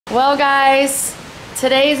Well guys,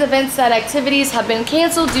 today's events and activities have been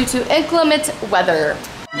canceled due to inclement weather.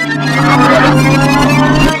 I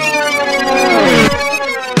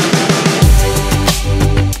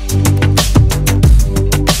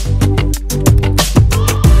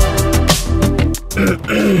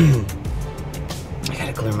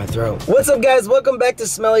gotta clear my throat. What's up guys, welcome back to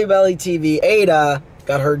Smelly Belly TV. Aydah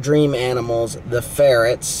got her dream animals, the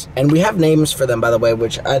ferrets. And we have names for them, by the way,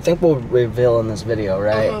 which I think we'll reveal in this video,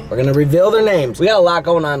 right? We're gonna reveal their names. We got a lot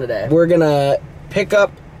going on today. We're gonna pick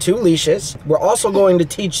up 2 leashes. We're also going to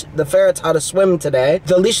teach the ferrets how to swim today.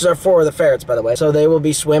 The leashes are for the ferrets, by the way, so they will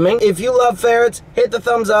be swimming. If you love ferrets, hit the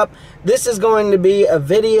thumbs up. This is going to be a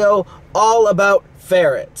video all about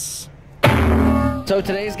ferrets. So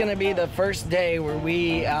today's gonna be the first day where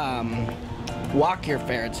we walk your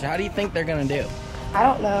ferrets. How do you think they're gonna do? I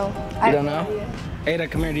don't know. You don't know? Aydah,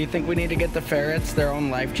 come here. Do you think we need to get the ferrets their own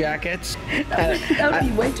life jackets? That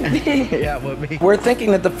would be way too big. Yeah, it would be. We're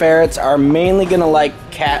thinking that the ferrets are mainly gonna like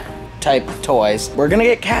cat type toys. We're gonna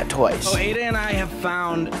get cat toys. So Aydah and I have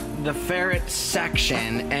found the ferret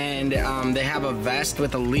section, and they have a vest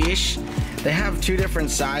with a leash. They have 2 different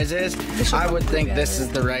sizes. I would think this is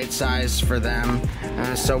the right size for them.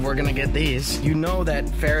 So we're gonna get these. You know that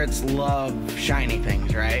ferrets love shiny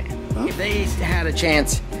things, right? If they had a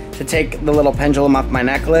chance to take the little pendulum off my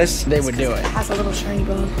necklace, they would do it. It has a little shiny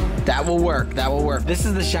bow. That will work. That will work. This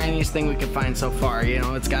is the shiniest thing we could find so far. You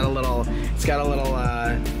know, it's got a little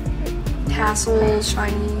tassels,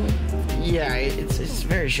 shiny. Yeah, it's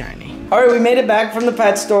very shiny. All right, we made it back from the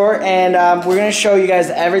pet store, and we're gonna show you guys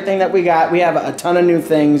everything that we got. We have a ton of new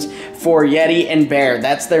things for Yetti and Bear.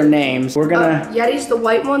 That's their names. We're gonna... Yetti's the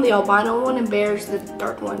white one, the albino one, and Bear's the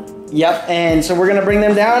dark one. Yep, and so we're gonna bring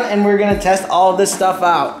them down, and we're gonna test all of this stuff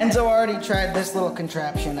out. Enzo already tried this little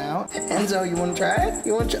contraption out. Enzo, you wanna try it?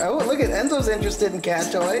 You wanna try? Oh, look at Enzo's interested in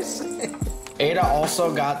cat toys. Aydah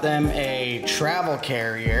also got them a travel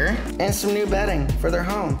carrier and some new bedding for their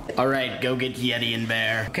home. All right, go get Yetti and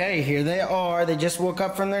Bear. Okay, here they are. They just woke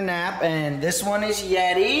up from their nap, and this one is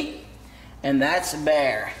Yetti, and that's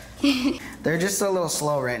Bear. They're just a little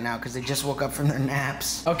slow right now because they just woke up from their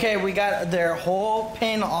naps. Okay, we got their whole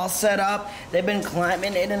pen all set up. They've been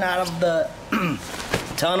climbing in and out of the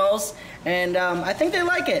tunnels, and I think they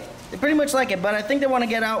like it. They pretty much like it, but I think they want to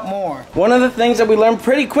get out more. One of the things that we learned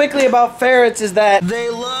pretty quickly about ferrets is that they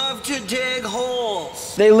love to dig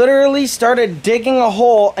holes. They literally started digging a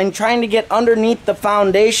hole and trying to get underneath the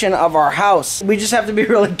foundation of our house. We just have to be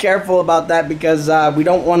really careful about that because we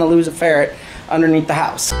don't want to lose a ferret underneath the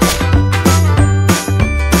house.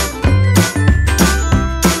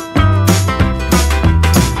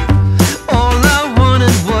 All I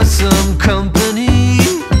wanted was some company.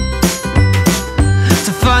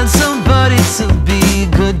 Somebody to be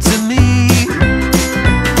good to me.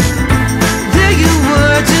 There you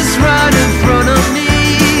were, just right in front of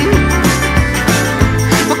me.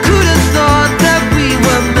 I could have thought that we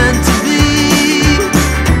were meant to be.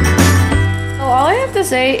 So all I have to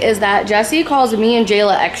say is that Jessie calls me and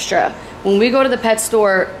Jayla extra when we go to the pet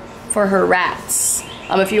store for her rats.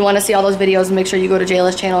 If you want to see all those videos, make sure you go to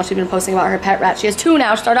Jayla's channel. She's been posting about her pet rats. She has 2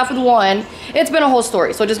 now. Start off with 1. It's been a whole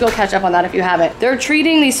story, so just go catch up on that if you haven't. They're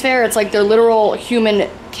treating these ferrets like they're literal human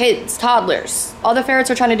kids, toddlers. All the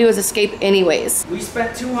ferrets are trying to do is escape anyways. We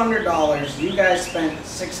spent $200. You guys spent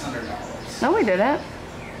 $600. No, we didn't.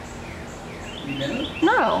 You didn't?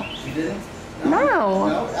 No. You didn't? No.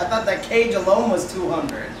 No? I thought that cage alone was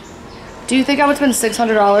 $200. Do you think I would spend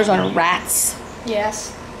 $600 on rats?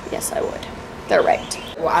 Yes. Yes, I would. They're right.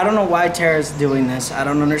 Well, I don't know why Terra's doing this. I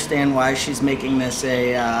don't understand why she's making this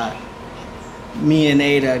a me and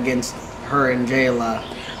Aydah against her and Jayla.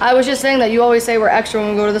 I was just saying that you always say we're extra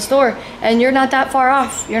when we go to the store, and you're not that far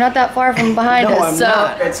off. You're not that far from behind us. No, I'm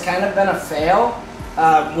not. It's kind of been a fail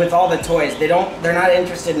with all the toys. They're not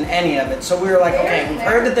interested in any of it. So we were like, okay, we've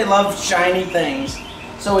heard that they love shiny things.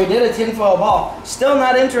 So we did a tinfoil ball. Still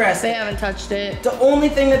not interested. They haven't touched it. The only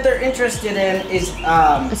thing that they're interested in is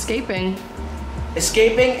escaping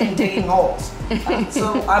and digging holes.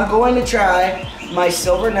 So I'm going to try my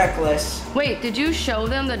silver necklace. Wait, did you show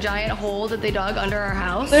them the giant hole that they dug under our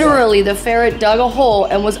house? Literally, the ferret dug a hole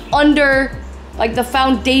and was under like the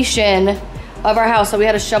foundation of our house. So we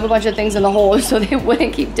had to shove a bunch of things in the hole so they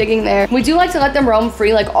wouldn't keep digging there. We do like to let them roam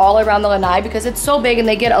free like all around the lanai because it's so big and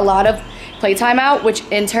they get a lot of playtime out, which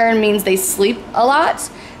in turn means they sleep a lot.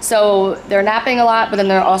 So they're napping a lot, but then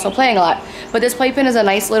they're also playing a lot. But this playpen is a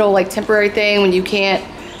nice little like temporary thing when you can't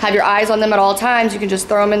have your eyes on them at all times. You can just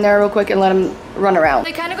throw them in there real quick and let them run around.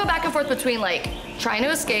 They kind of go back and forth between like trying to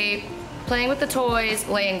escape, playing with the toys,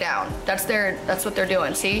 laying down. That's what they're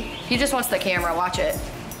doing. See? He just wants the camera. Watch it.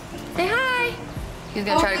 Say hi. He's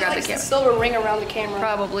gonna try to grab the camera. Silver ring around the camera.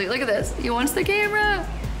 Probably. Look at this. He wants the camera.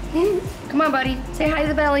 Come on, buddy. Say hi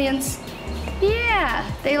to the Bellions. Yeah,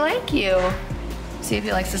 they like you. See if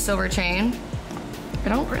he likes the silver chain. I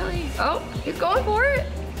don't really. Oh, he's going for it.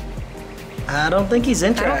 I don't think he's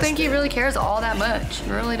interested. I don't think he really cares all that much. I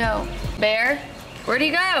really don't. Bear, where'd he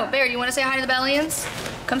go? Bear, you want to say hi to the Bellions?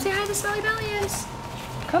 Come say hi to the smelly Bellions.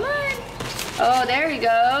 Come on. Oh, there he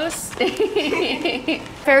goes.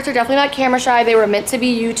 Ferrets are definitely not camera shy. They were meant to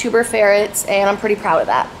be YouTuber ferrets, and I'm pretty proud of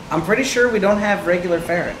that. I'm pretty sure we don't have regular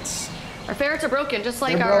ferrets. Our ferrets are broken, just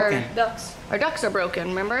like They're our broken. ducks. Our ducks are broken,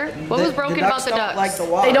 remember? What was broken about the ducks? Don't like the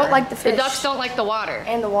water. They don't like the fish. The ducks don't like the water.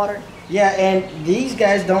 And the water. Yeah, and these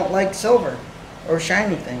guys don't like silver or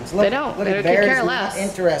shiny things. Look, They don't. Look They at could Bear care is less. not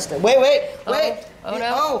interested. Wait. Oh,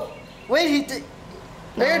 no. Oh, wait.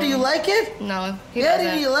 Bear, do you like it? No, he Yeah,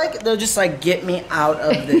 doesn't. do you like it? They'll just like get me out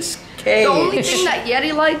of this cage. The only thing that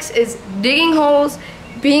Yetti likes is digging holes,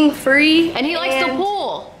 being free. And he likes the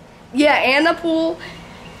pool. Yeah, and the pool.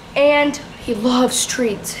 And he loves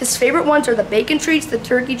treats. His favorite ones are the bacon treats, the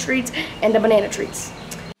turkey treats, and the banana treats.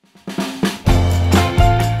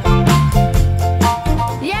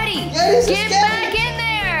 Yetti, Yetti's get escaping. back in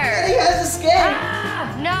there. He has escaped.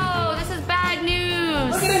 Ah, no, this is bad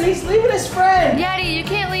news. Look at him, he's leaving his friend. Yetti, you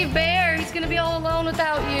can't leave Bear. He's gonna be all alone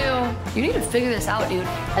without you. You need to figure this out, dude.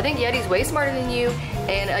 I think Yetti's way smarter than you,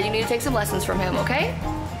 and you need to take some lessons from him, okay?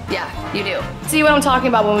 Yeah, you do. See what I'm talking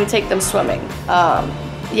about when we take them swimming.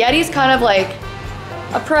 Yetti's kind of like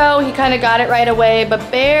a pro. He kind of got it right away,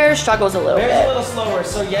 but Bear struggles a little Bear's a bit. little slower,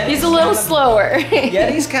 so Yetti's He's a little slower.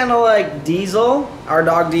 Yetti's kind of like Diesel, our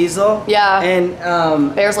dog Diesel. Yeah.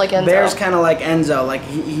 And Bear's like Enzo. Bear's kind of like Enzo, like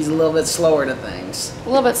he's a little bit slower to things. A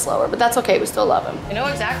little bit slower, but that's okay. We still love him. I know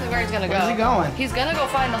exactly where he's gonna go. Where's he going? He's gonna go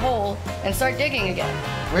find the hole and start digging again.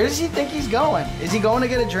 Where does he think he's going? Is he going to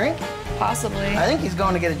get a drink? Possibly. I think he's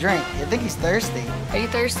going to get a drink. I think he's thirsty. Are you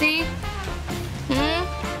thirsty?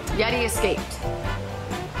 Yetti escaped.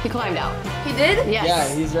 He climbed out. He did? Yes.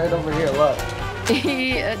 Yeah, he's right over here, look.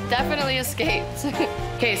 He definitely escaped.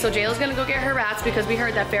 Okay, so Jayla's gonna go get her rats because we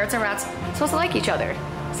heard that ferrets and rats are supposed to like each other.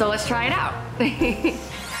 So let's try it out.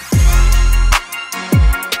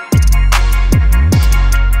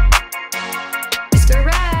 Mr.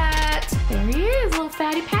 Rat! There he is, little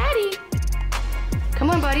fatty patty. Come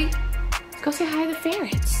on, buddy. Let's go say hi to the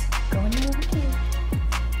ferrets. Go in your little cage.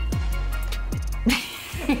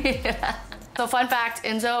 So fun fact,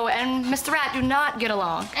 Enzo and Mr. Rat do not get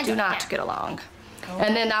along. Do not get along.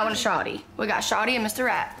 And then that one's Shoddy. We got Shoddy and Mr.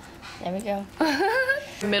 Rat. There we go.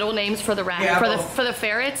 Middle names for the rat, Yeah, for the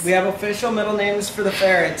ferrets. We have official middle names for the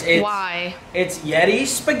ferrets. Why? It's Yetti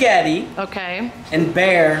Spaghetti Okay. and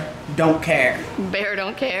Bear Don't Care. Bear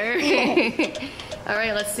don't care. All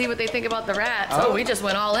right, let's see what they think about the rats. Oh, we just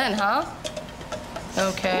went all in, huh?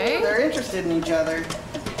 Okay. They're interested in each other.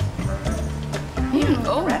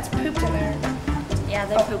 Oh, Rats pooped in there. Yeah,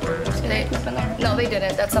 they poop. poop in there? No, they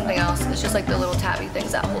didn't. That's something else. It's just like the little tabby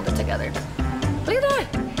things that hold it together. Look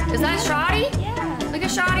at that. Is that Shoddy? Yeah. Look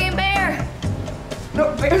at Shoddy and Bear.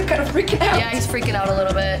 No, Bear's kind of freaking out. Yeah, he's freaking out a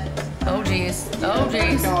little bit. Oh, geez. Oh,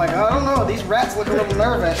 geez. I'm like, I don't know, these rats look a little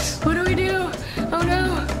nervous. What do we do? Oh,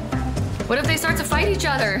 no. What if they start to fight each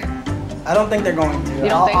other? I don't think they're going to. You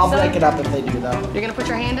don't think I'll so? break it up if they do, though. You're gonna put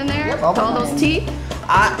your hand in there? Yep, I'll With all put my those hand. teeth?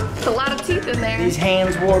 It's a lot of teeth in there. These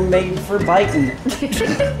hands were made for biting.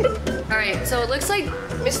 All right, so it looks like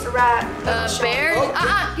Mr. Rat. Bear.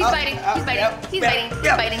 He's biting. He's biting. Yep, He's yep, biting. He's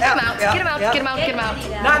yep, biting. yep, Get him out. yep, Get him out. yep. Get him out. Get him out.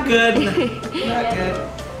 Not good. Not good.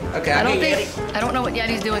 Okay, I don't think. I don't know what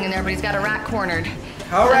Yetti's doing in there, but he's got a rat cornered.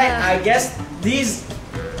 All right, I guess these.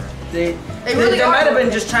 They really are might have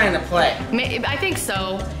been just trying to play. I think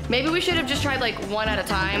so. Maybe we should have just tried like one at a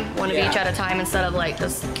time, one of Yeah. each at a time, instead of like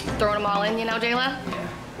just throwing them all in, you know, Jayla?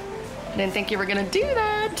 I didn't think you were gonna do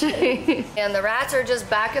that. And the rats are just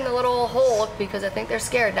back in the little hole because I think they're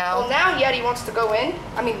scared Well, now. now Yetti wants to go in.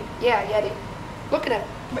 I mean, yeah, Yetti. Look at him.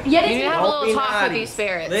 You Yetti's need to have a Don't little be talk with naughty. these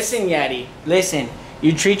ferrets. Listen, Yetti. Listen.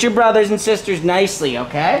 You treat your brothers and sisters nicely,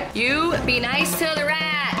 okay? You be nice to the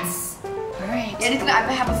rats. All right. Yetti's gonna, I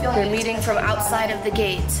have a feeling. They're meeting from outside of the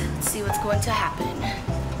gate. Let's see what's going to happen.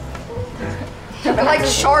 They're like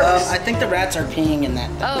sharks. I think the rats are peeing in that.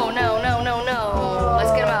 Oh, no, no, no, no. Let's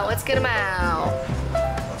get him out. Let's get him out.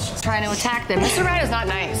 Trying to attack them. Mr. Rat is not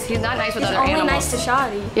nice. He's not nice with other Only animals. nice to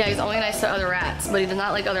Shoddy. Yeah, he's only nice to other rats, but he does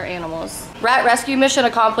not like other animals. Rat rescue mission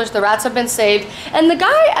accomplished. The rats have been saved. And the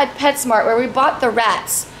guy at PetSmart where we bought the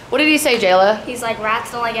rats, what did he say, Jayla? He's like,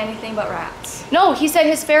 rats don't like anything but rats. No, he said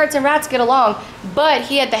his ferrets and rats get along, but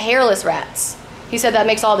he had the hairless rats. He said that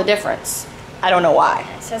makes all the difference. I don't know why.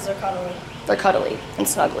 It says they're cuddly. They're cuddly and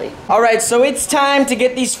snuggly. All right, so it's time to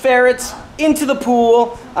get these ferrets into the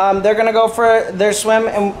pool. They're gonna go for their swim,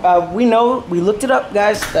 and we looked it up,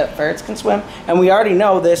 guys, that ferrets can swim, and we already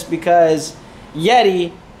know this because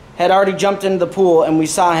Yetti had already jumped into the pool and we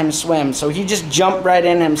saw him swim, so he just jumped right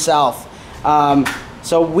in himself.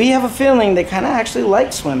 So we have a feeling they kind of actually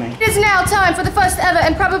like swimming. It is now time for the first ever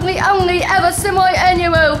and probably only ever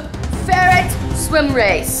semi-annual ferret swim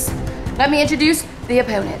race. Let me introduce the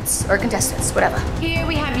opponents, or contestants, whatever. Here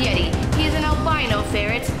we have Yetti. He is an albino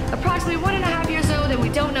ferret, approximately 1.5 years old, and we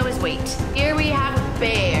don't know his weight. Here we have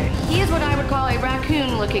Bear. He is what I would call a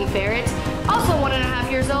raccoon-looking ferret, also 1.5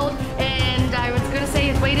 years old, and I was gonna say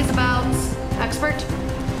his weight is about, expert?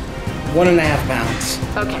 1.5 pounds.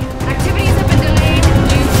 Okay. Activities have been delayed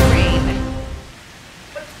due to rain.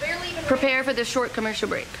 Prepare for this short commercial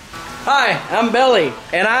break. Hi, I'm Billy,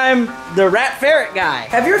 and I'm the rat ferret guy.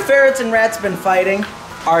 Have your ferrets and rats been fighting?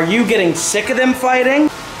 Are you getting sick of them fighting?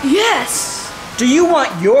 Yes! Do you want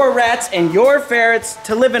your rats and your ferrets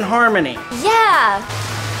to live in harmony? Yeah.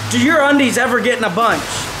 Do your undies ever get in a bunch?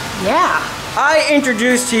 Yeah. I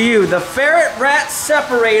introduce to you the Ferret Rat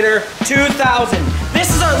Separator 2000. This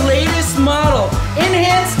is our latest model.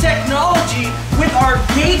 Enhanced technology with our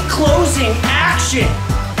gate closing action.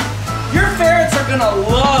 Your ferrets are gonna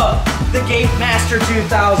love the Gate Master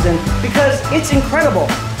 2000 because it's incredible.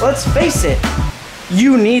 Let's face it,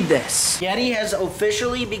 you need this. Yetti has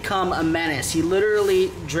officially become a menace. He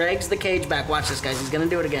literally drags the cage back. Watch this, guys. He's gonna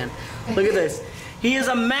do it again. Look at this. He is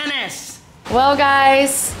a menace. Well,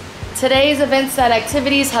 guys, today's events and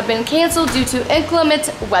activities have been canceled due to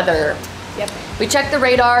inclement weather. Yep. We checked the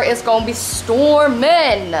radar. It's gonna be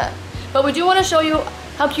storming. But we do want to show you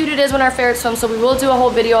how cute it is when our ferrets swim, so we will do a whole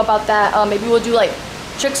video about that. Maybe we'll do like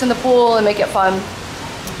tricks in the pool and make it fun.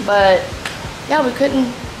 But yeah, we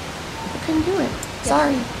couldn't do it.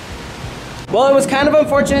 Sorry. Well, it was kind of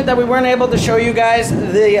unfortunate that we weren't able to show you guys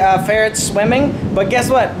the ferrets swimming, but guess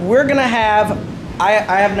what? We're gonna have, I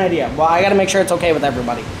have an idea. Well, I gotta make sure it's okay with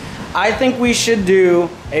everybody. I think we should do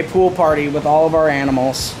a pool party with all of our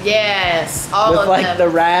animals. Yes, all with of like them. the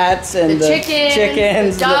rats and the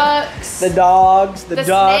chickens, the ducks, the dogs, the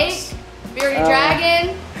ducks, snake, bearded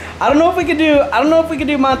dragon. I don't know if we could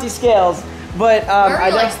do Monty Scales, but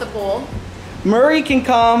Murray likes the pool. Murray can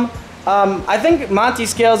come. I think Monty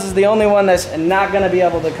Scales is the only one that's not gonna be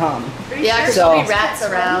able to come. Yeah, because there'll be rats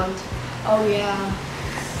around. Oh yeah.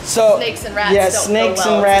 So snakes and rats. Yeah, don't snakes go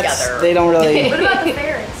well and rats. Together. They don't really. What about the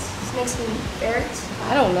ferrets? Snakes and ferrets?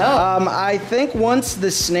 I don't know. I think once the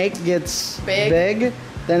snake gets big,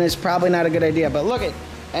 then it's probably not a good idea. But look it,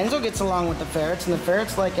 Enzo gets along with the ferrets, and the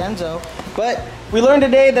ferrets like Enzo. But we learned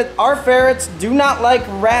today that our ferrets do not like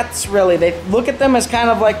rats really. They look at them as kind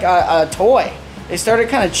of like a toy. They started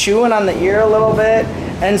kind of chewing on the ear a little bit,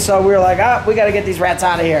 and so we were like, ah, we gotta get these rats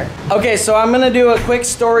out of here. Okay, so I'm gonna do a quick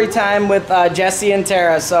story time with Jesse and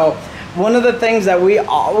Terra. So one of the things that we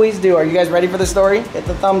always do, are you guys ready for the story? Hit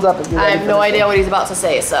the thumbs up if you're ready. I have no idea what he's about to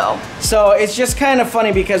say, so. So it's just kind of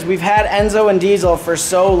funny because we've had Enzo and Diesel for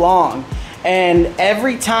so long, and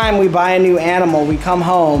every time we buy a new animal, we come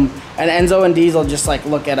home, and Enzo and Diesel just like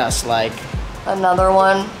look at us like, another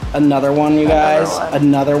one. Another one, you guys.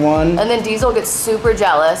 Another one. And then Diesel gets super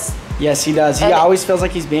jealous. Yes, he does. He always feels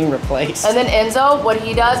like he's being replaced. And then Enzo, what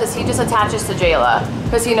he does is he just attaches to Jayla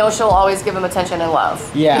because he knows she'll always give him attention and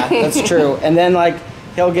love. Yeah, that's true. And then like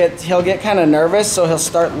he'll get kind of nervous, so he'll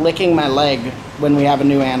start licking my leg when we have a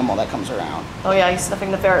new animal that comes around. Oh yeah, he's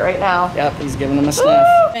sniffing the ferret right now. Yep, he's giving him a sniff.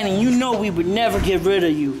 Annie, you know we would never get rid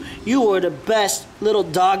of you. You are the best little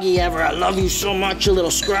doggy ever. I love you so much, you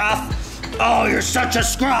little scruff. Oh, you're such a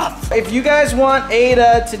scruff. If you guys want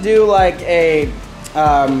Aydah to do like a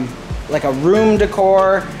room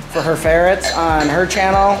decor for her ferrets on her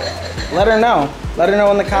channel, let her know. Let her know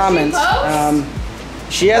in the comments.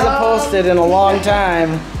 She hasn't posted in a long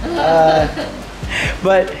time.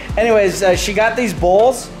 But anyways, she got these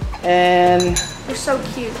bowls, and They're so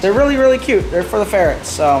cute. they're really, really cute. They're for the ferrets,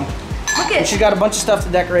 so. Look And she's got a bunch of stuff to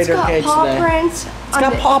decorate her cage today. Prints. It's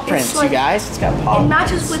got paw prints, you guys. It's got paw prints. It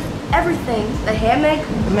matches with everything. The hammock.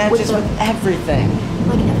 It matches with everything.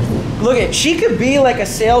 Like everything. Look at, she could be like a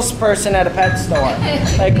salesperson at a pet store.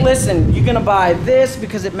 Like, listen, you're gonna buy this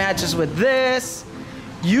because it matches with this.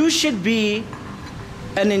 You should be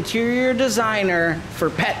an interior designer for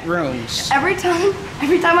pet rooms. Every time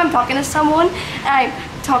I'm talking to someone and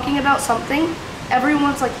I'm talking about something,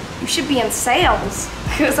 everyone's like, you should be in sales.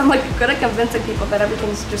 Because I'm like good at convincing people that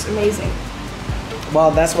everything's just amazing.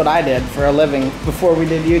 Well, that's what I did for a living before we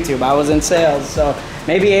did YouTube. I was in sales, so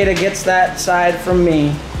maybe Aydah gets that side from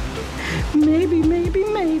me. Maybe.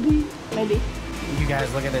 Maybe. You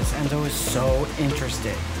guys, look at this. Enzo is so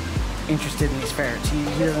interested in these ferrets. He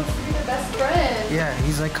doesn't. Be the best friend. Yeah,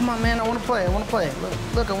 he's like, come on, man, I want to play.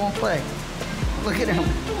 Look, I want to play. Look at him.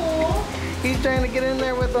 Aww. He's trying to get in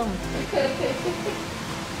there with them.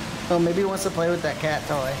 Oh, maybe he wants to play with that cat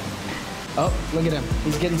toy. Oh, look at him.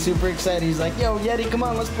 He's getting super excited. He's like, yo, Yetti, come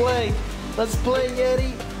on, let's play. Let's play,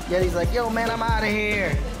 Yetti. Yetti's like, yo, man, I'm out of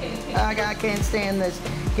here. I can't stand this.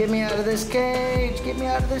 Get me out of this cage. Get me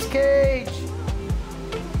out of this cage.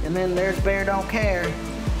 And then there's Bear Don't Care.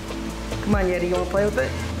 Come on, Yetti, you want to play with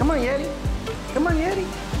it? Come on, Yetti. Come on, Yetti.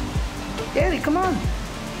 Yetti, come on.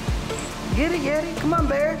 Get it, Yetti. Come on,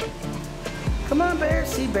 Bear. Come on, Bear.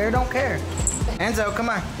 See, Bear Don't Care. Enzo, come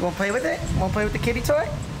on. You want to play with it? You want to play with the kitty toy?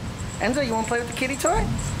 Enzo, you want to play with the kitty toy?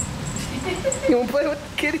 You want to play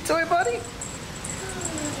with the kitty toy, buddy?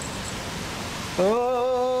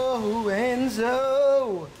 Oh,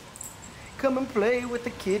 Enzo. Come and play with the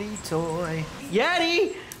kitty toy.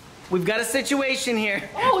 Yetti, we've got a situation here.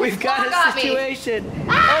 Oh, we've got a situation.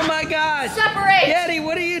 Oh my gosh. Separate. Yetti,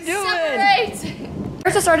 what are you doing? Separate.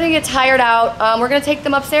 Ferrets are starting to get tired out. We're gonna take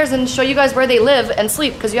them upstairs and show you guys where they live and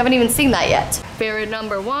sleep because you haven't even seen that yet. Ferret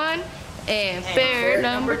number 1 and ferret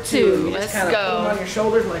number 2. Let's Put them go. on your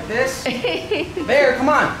shoulders like this. Bear, come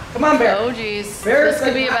on. Come on, Bear. Oh geez, Bear, this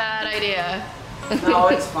could be a bad idea. No,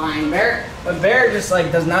 it's fine, Bear. But Bear just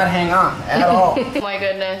like does not hang on at all. Oh my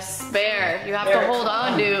goodness, Bear, you have Bear, to hold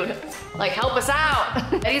on, dude. Like, help us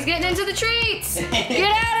out. And he's getting into the treats.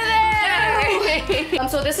 Get out of there.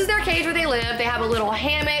 So this is their cage where they live. They have a little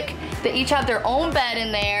hammock. They each have their own bed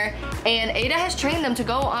in there. And Aydah has trained them to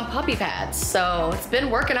go on puppy pads. So it's been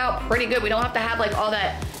working out pretty good. We don't have to have like all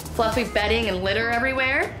that fluffy bedding and litter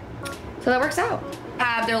everywhere. So that works out.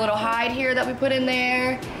 Have their little hide here that we put in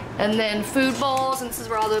there. And then food bowls, and this is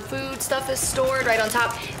where all the food stuff is stored, right on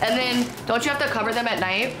top. And then, don't you have to cover them at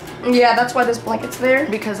night? Yeah, that's why this blanket's there.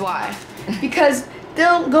 Because why? Because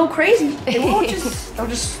they'll go crazy. They won't they'll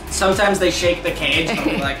just. Sometimes they shake the cage and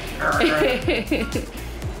they'll be like,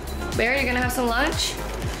 Bear, you gonna have some lunch?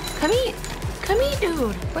 Come eat. Come eat,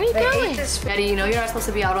 dude. Where are you going? Yetti, you know you're not supposed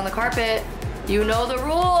to be out on the carpet. You know the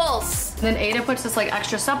rules. And then Aydah puts this like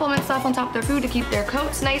extra supplement stuff on top of their food to keep their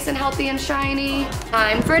coats nice and healthy and shiny.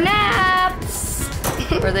 Time for naps.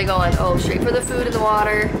 Where are they going? Oh, straight for the food and the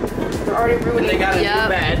water. They're already ruining. They got a new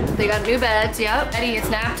bed. They got new beds, yep. Yetti, it's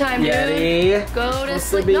nap time, dude. Yetti. Go to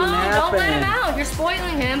sleep. No, don't let him out. You're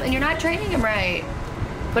spoiling him and you're not training him right.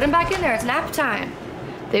 Put him back in there. It's nap time.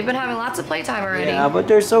 They've been having lots of playtime already. Yeah, but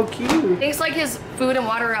they're so cute. Things like his food and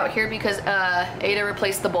water are out here because Aydah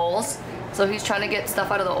replaced the bowls. So he's trying to get stuff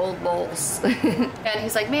out of the old bowls. And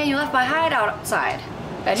he's like, man, you left my hideout outside.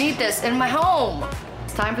 I need this in my home.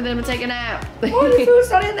 It's time for them to take a nap. Oh, the food's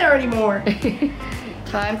not in there anymore.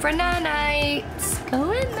 Time for night-nights.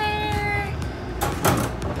 Go in there.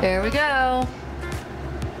 There we go.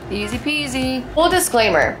 Easy peasy. Full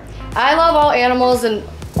disclaimer, I love all animals and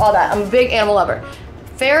all that. I'm a big animal lover.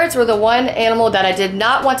 Ferrets were the one animal that I did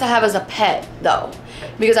not want to have as a pet though,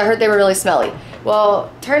 because I heard they were really smelly.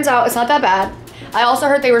 Well, turns out it's not that bad. I also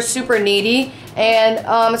heard they were super needy, and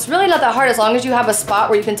it's really not that hard as long as you have a spot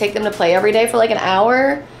where you can take them to play every day for like an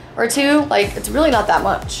hour or two. Like, it's really not that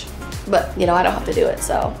much. But, you know, I don't have to do it,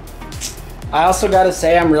 so. I also gotta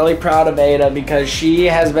say I'm really proud of Aydah because she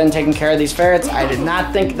has been taking care of these ferrets. I did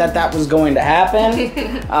not think that that was going to happen.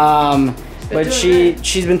 But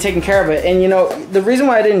she's been taking care of it. And you know, the reason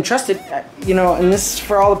why I didn't trust it, you know, and this is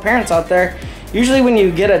for all the parents out there, usually when you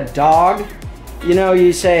get a dog, you know,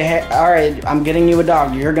 you say, hey, all right, I'm getting you a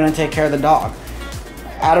dog. You're gonna take care of the dog.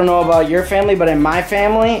 I don't know about your family, but in my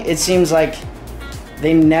family, it seems like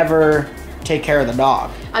they never take care of the dog.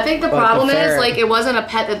 I think the problem is, like, it wasn't a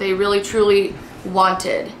pet that they really truly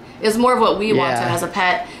wanted. It's more of what we wanted as a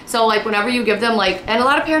pet. So, like, whenever you give them, like, and a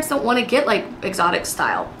lot of parents don't want to get, like, exotic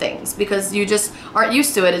style things because you just aren't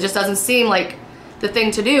used to it. It just doesn't seem like the thing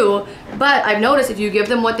to do. But I've noticed if you give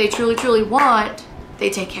them what they truly, truly want, they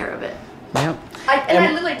take care of it. Yep.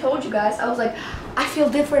 I literally told you guys, I was like, I feel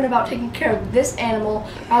different about taking care of this animal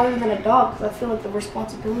rather than a dog because I feel like the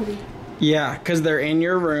responsibility. Yeah, because they're in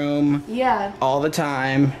your room. Yeah. All the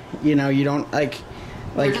time. You know, you don't like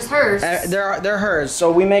they're just hers. They're hers.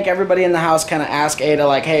 So we make everybody in the house kind of ask Aydah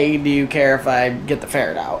like, hey, do you care if I get the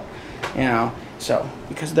ferret out? You know, so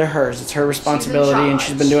because they're hers, it's her responsibility, and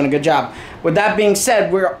she's been doing a good job. With that being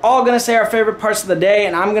said, we're all gonna say our favorite parts of the day,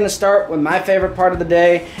 and I'm gonna start with my favorite part of the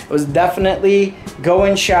day. It was definitely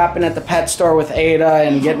going shopping at the pet store with Aydah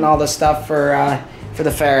and getting all the stuff for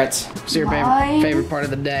the ferrets. What's your favorite part of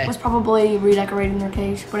the day? Was probably redecorating their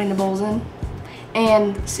cage, putting the bowls in,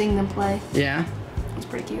 and seeing them play. Yeah. It's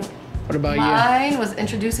pretty cute. What about you? Mine was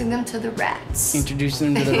introducing them to the rats.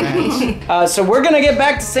 Introducing them to the rats. So we're gonna get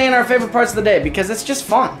back to saying our favorite parts of the day because it's just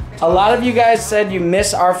fun. A lot of you guys said you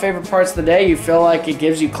miss our favorite parts of the day. You feel like it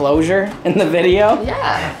gives you closure in the video.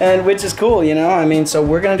 Yeah. And which is cool, you know? I mean, so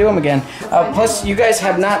we're gonna do them again. Plus, you guys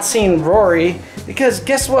have not seen Rory because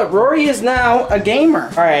guess what? Rory is now a gamer.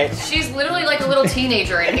 All right. She's literally like a little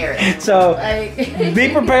teenager in here. So Like... be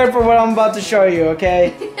prepared for what I'm about to show you,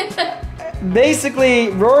 okay? Basically,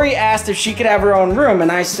 Rory asked if she could have her own room,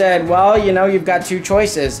 and I said, well, you know, you've got two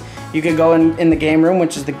choices. You could go in the game room,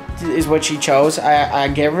 which is what she chose. I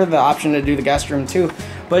gave her the option to do the guest room too,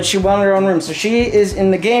 but she wanted her own room. So she is in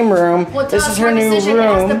the game room. Well, this is her new decision. room.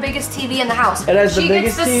 It has the biggest TV in the house. It has the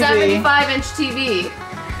biggest TV. She gets the 75-inch TV.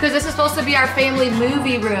 Because this is supposed to be our family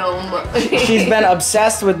movie room. She's been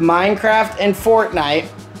obsessed with Minecraft and Fortnite.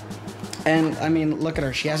 And I mean, look at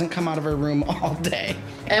her. She hasn't come out of her room all day.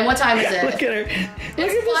 And what time is it? Look at her.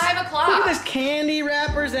 It's 5 o'clock. Look at this candy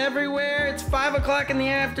wrappers everywhere. It's 5 o'clock in the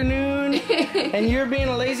afternoon. And you're being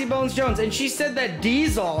a lazy bones Jones. And she said that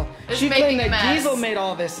Diesel, she claimed that Diesel made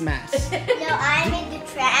all this mess. No, I made the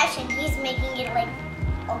trash and he's making it like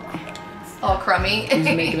all crummy. He's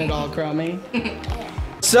making it all crummy.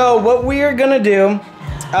 So what we are gonna do,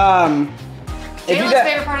 Jayla's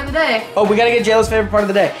favorite part of the day. Oh, we gotta get Jayla's favorite part of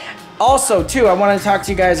the day. Also, too, I want to talk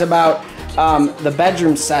to you guys about the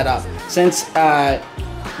bedroom setup. Since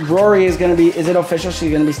Rory is gonna be, is it official?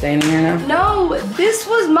 She's gonna be staying in here now? No, this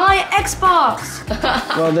was my Xbox.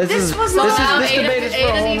 Well, this was this debate is for a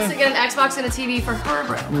Aydah whole needs to get an Xbox and a TV for her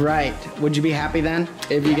room. Right. Would you be happy then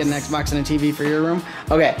if you get an Xbox and a TV for your room?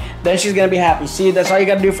 Okay, then she's gonna be happy. See, that's all you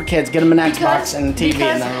gotta do for kids. Get them an Xbox and a TV,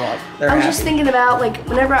 and they're I was happy. just thinking about like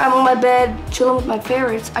whenever I'm on my bed chilling with my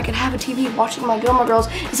ferrets, I could have a TV watching my Gilmore Girls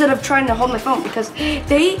instead of trying to hold my phone because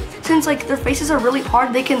since like their faces are really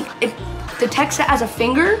hard, it detects it as a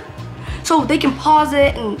finger. So they can pause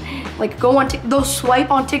it and like go on they'll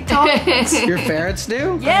swipe on TikTok. Your ferrets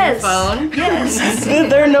do? Yes. Phone. Yes.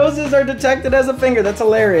 Their noses are detected as a finger. That's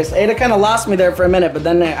hilarious. Aydah kind of lost me there for a minute, but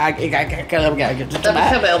then it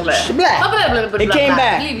came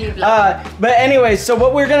back. But anyway, so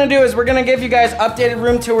what we're gonna do is we're gonna give you guys updated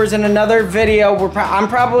room tours in another video. I'm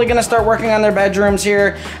probably gonna start working on their bedrooms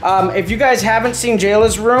here. If you guys haven't seen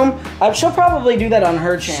Jayla's room, she'll probably do that on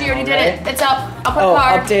her channel. She already did it. It's up. I'll put a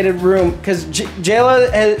card. Updated room, because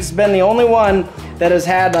Jayla has been the only one that has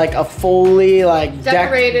had like a fully like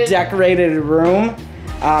decorated room.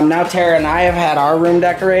 Now Terra and I have had our room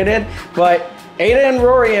decorated, but Aydah and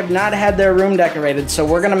Rory have not had their room decorated, so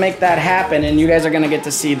we're gonna make that happen, and you guys are gonna get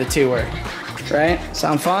to see the tour. Right?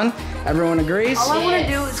 Sound fun? Everyone agrees? All I want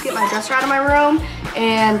to do is get my dresser out of my room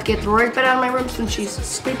and get Rory's bed out of my room since she's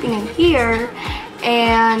sleeping in here,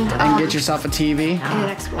 and get yourself a TV and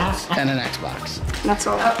an Xbox. and an Xbox. That's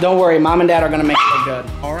all. Don't worry, Mom and Dad are gonna make it look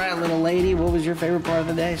good. All right, little lady, what was your favorite part of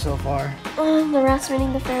the day so far? the rats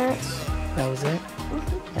winning the ferrets. That was it?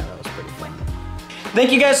 Yeah, that was pretty fun.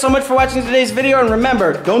 Thank you guys so much for watching today's video, and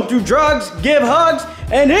remember, don't do drugs, give hugs,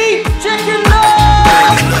 and eat chicken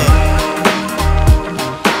nuggets!